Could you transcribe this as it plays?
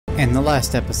In the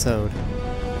last episode.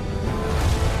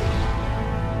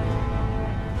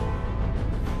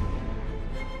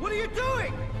 What are you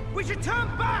doing? We should turn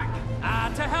back!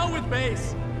 To hell with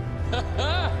base! Pull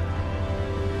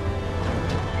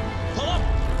up!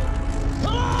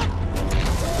 Pull up!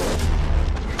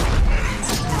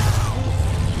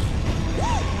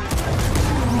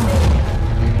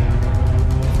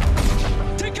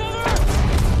 Take cover!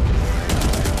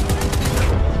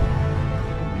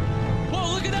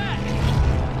 Whoa, look at that!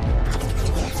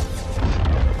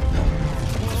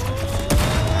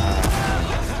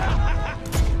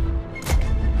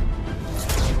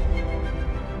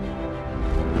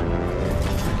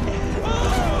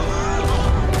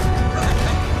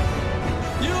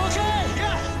 You okay?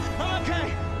 Yeah, I'm okay.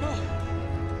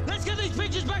 Let's get these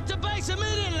pictures back to base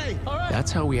immediately! Alright.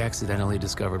 That's how we accidentally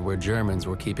discovered where Germans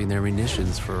were keeping their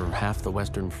munitions for half the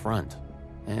Western Front.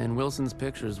 And Wilson's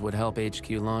pictures would help HQ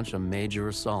launch a major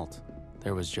assault.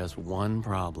 There was just one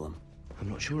problem. I'm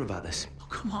not sure about this. Oh,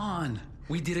 come on.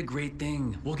 We did a great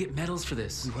thing. We'll get medals for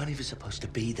this. We weren't even supposed to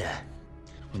be there.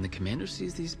 When the commander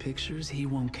sees these pictures, he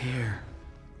won't care.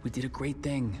 We did a great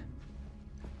thing.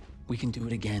 We can do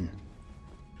it again.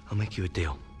 I'll make you a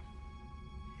deal.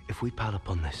 If we pile up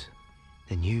on this,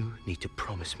 then you need to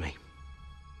promise me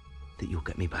that you'll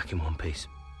get me back in one piece.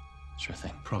 Sure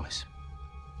thing. Promise.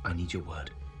 I need your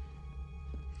word.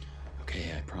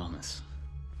 Okay, I promise.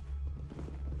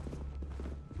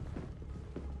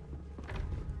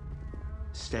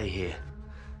 Stay here.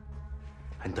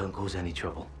 And don't cause any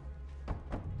trouble.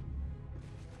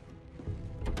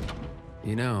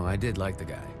 You know, I did like the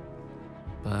guy.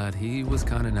 But he was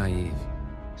kind of naive.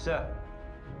 Sir,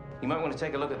 you might want to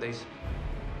take a look at these.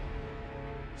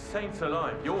 Saints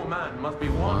alive, your man must be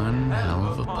One hell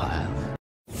of a pilot.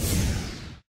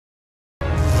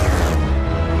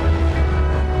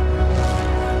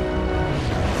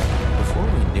 Before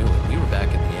we knew it, we were back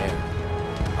in the air.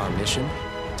 Our mission?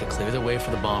 To clear the way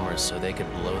for the bombers so they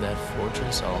could blow that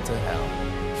fortress all to hell.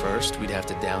 First, we'd have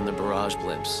to down the barrage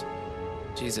blimps.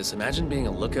 Jesus, imagine being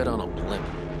a lookout on a blimp.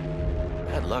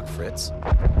 Bad luck, Fritz.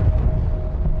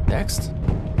 Next,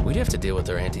 we'd have to deal with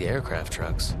their anti-aircraft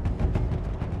trucks.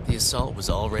 The assault was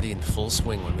already in full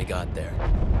swing when we got there.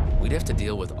 We'd have to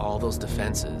deal with all those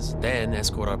defenses, then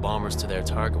escort our bombers to their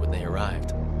target when they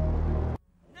arrived.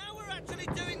 Now we're actually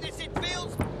doing this, it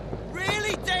feels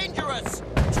really dangerous!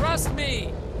 Trust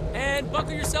me! And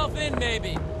buckle yourself in,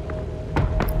 maybe.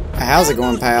 How's it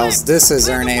going, pals? This is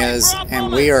Ernez,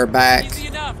 and we are back. Easy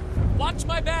enough. Watch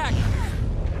my back.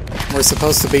 We're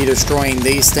supposed to be destroying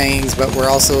these things, but we're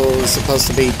also supposed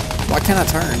to be... Why can't I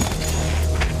turn?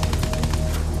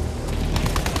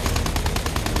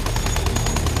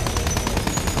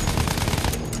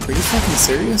 Are you fucking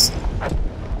serious?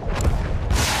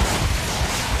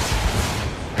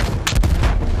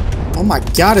 Oh my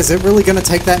god, is it really gonna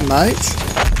take that much?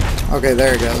 Okay,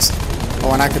 there it goes.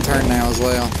 Oh, and I can turn now as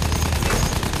well.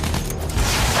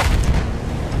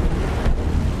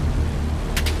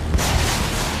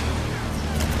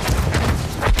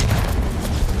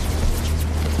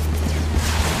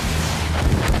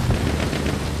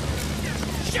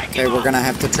 Okay, we're gonna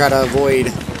have to try to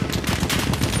avoid.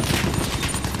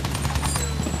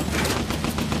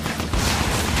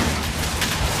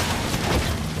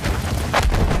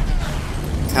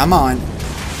 Come on.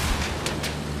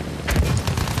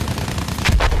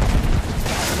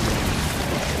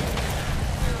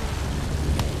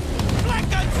 Black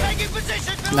guns taking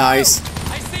position below! Nice.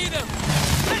 I see them.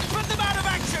 Let's put them out of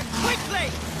action, quickly!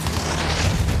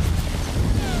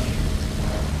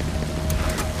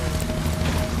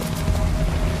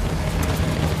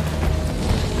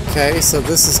 Okay, so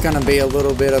this is gonna be a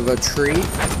little bit of a treat.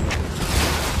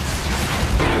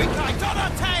 Right on our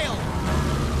tail!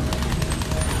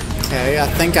 Okay, I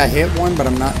think I hit one, but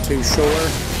I'm not too sure.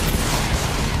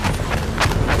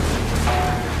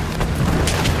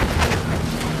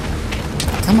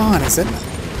 Come on, is it?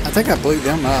 I think I blew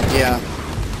them up, yeah.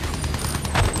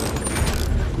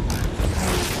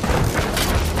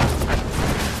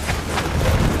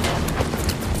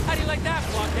 How do you like that,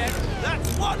 blockhead?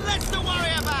 That's one less to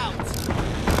worry about!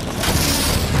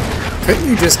 Couldn't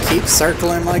you just keep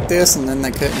circling like this and then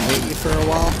they couldn't hit you for a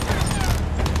while?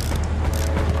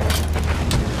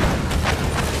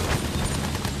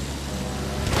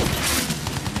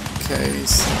 Okay,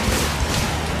 so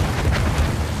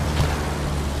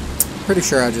pretty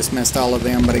sure I just missed all of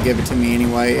them, but it gave it to me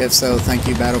anyway. If so, thank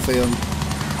you, Battlefield.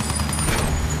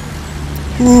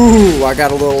 Ooh, I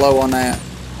got a little low on that.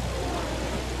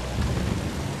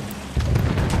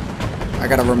 I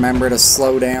gotta remember to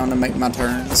slow down to make my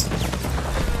turns.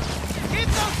 Give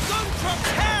those gun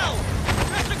trucks hell!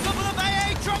 Rest a couple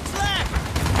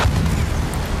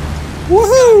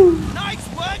Woohoo! Nice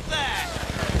work there!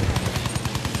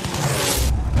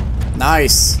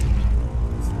 Nice.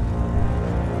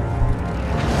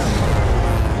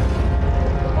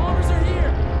 Bombers are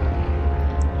here.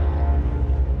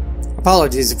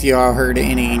 Apologies if you all heard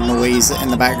any noise in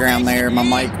the background there. My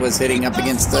mic was hitting up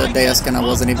against the desk and I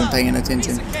wasn't even paying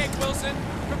attention. Piece of cake, Wilson.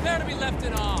 Prepare to be left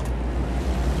in awe.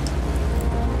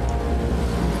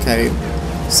 Okay,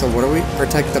 so what do we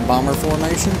protect the bomber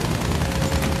formation?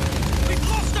 We've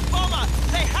lost a bomber!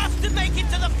 They have to make it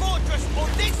to the fortress or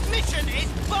this mission is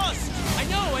bust! I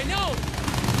know.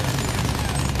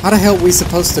 How the hell are we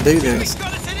supposed to do this? We've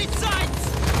got us in its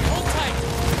sights! Hold tight.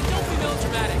 Don't be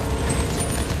melodramatic.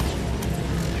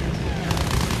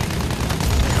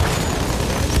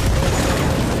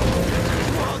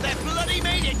 Oh, they bloody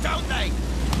made it, don't they?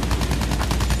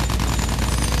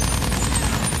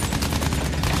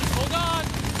 Hold on.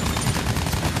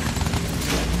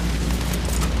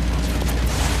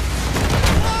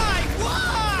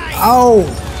 Why? Oh!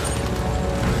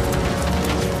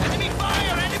 Enemy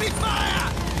fire! Enemy fire!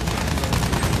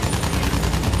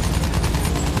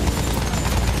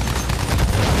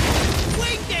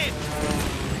 Winged him!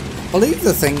 I believe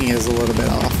the thingy is a little bit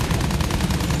off.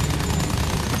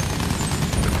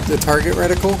 The target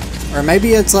reticle? Or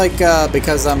maybe it's like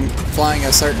because I'm flying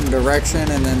a certain direction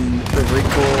and then the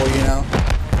recoil, you know?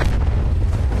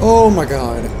 Oh my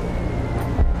god.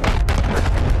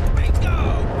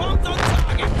 Bingo! Bombs on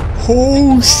target!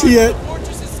 Oh shit! The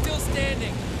fortress is still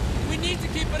standing. We need to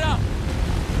keep it up.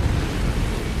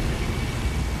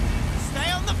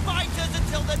 Stay on the fighters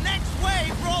until the next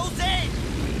wave rolls in!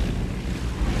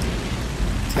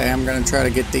 Okay, I'm gonna try to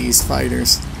get these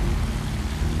fighters.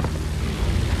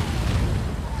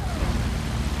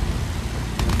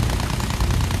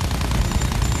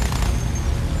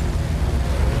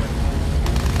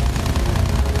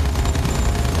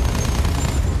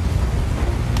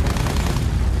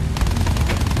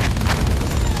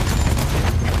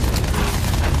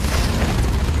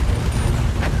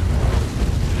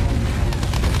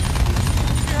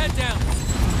 Keep your head down.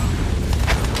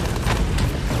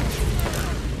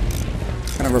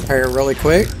 Gonna repair really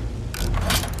quick.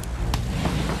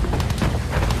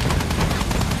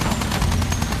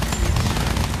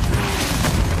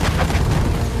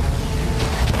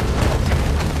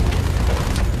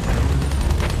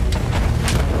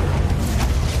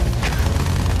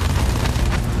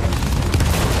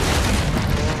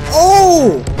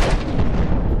 Oh!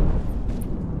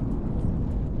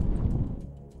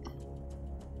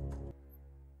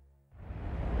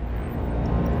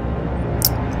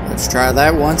 Let's try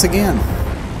that once again.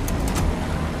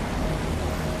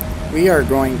 We are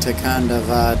going to kind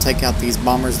of take out these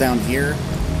bombers down here.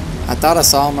 I thought I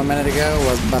saw them a minute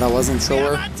ago, but I wasn't We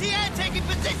sure. have anti-air taking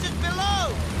positions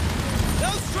below!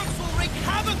 Those troops will wreak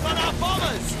havoc on our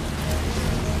bombers!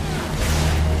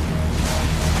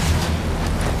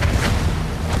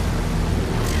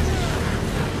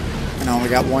 And I only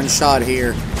got one shot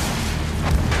here.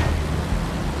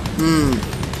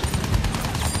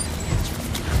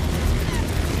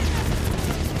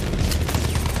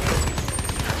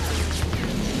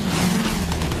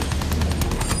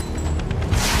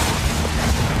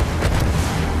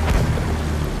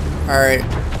 Alright.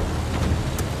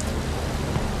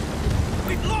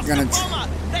 We've lost Gonna a bomber!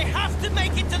 They have to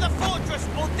make it to the fortress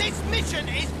or this mission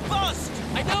is bust!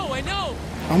 I know.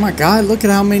 Oh my god, look at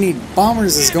how many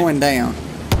bombers is going down.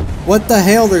 What the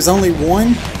hell? There's only one?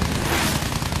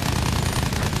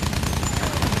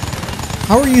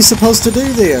 How are you supposed to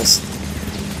do this?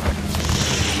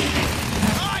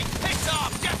 Right, piss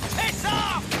off! Just piss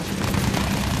off!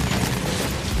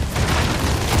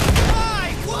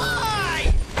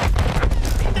 Why?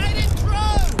 They didn't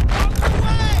throw! Bombs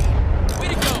away! Way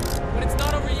to go. But it's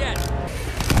not over yet.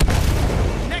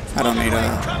 Next I don't bomber need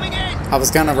wave a... coming in! I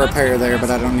was gonna repair there, but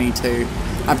I don't need to.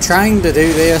 I'm trying to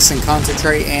do this and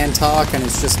concentrate and talk, and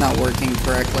it's just not working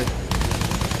correctly.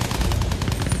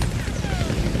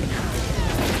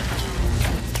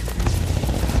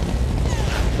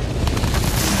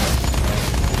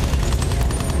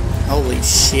 Holy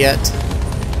shit.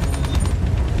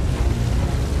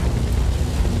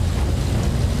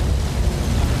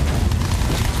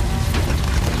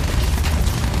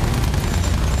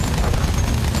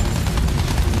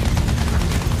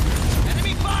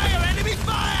 Enemy fire! Enemy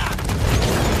fire!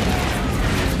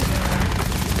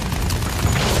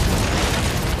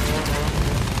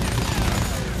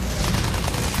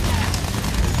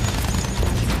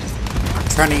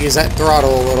 Trying to use that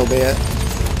throttle a little bit.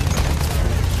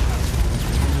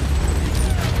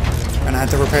 Gonna have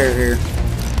to repair here.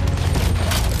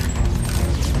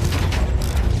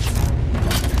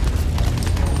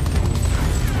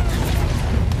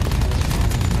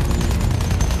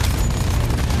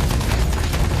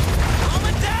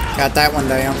 Got that one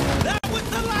down. That was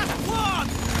the last one!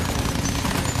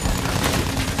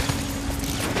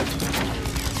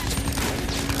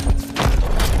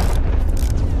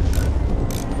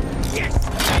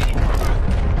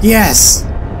 Yes!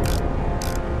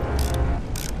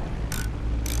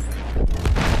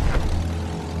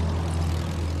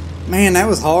 Man, that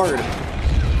was hard.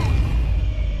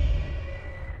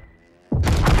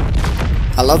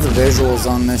 I love the visuals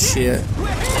on this shit. I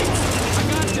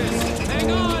got this.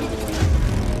 Hang on.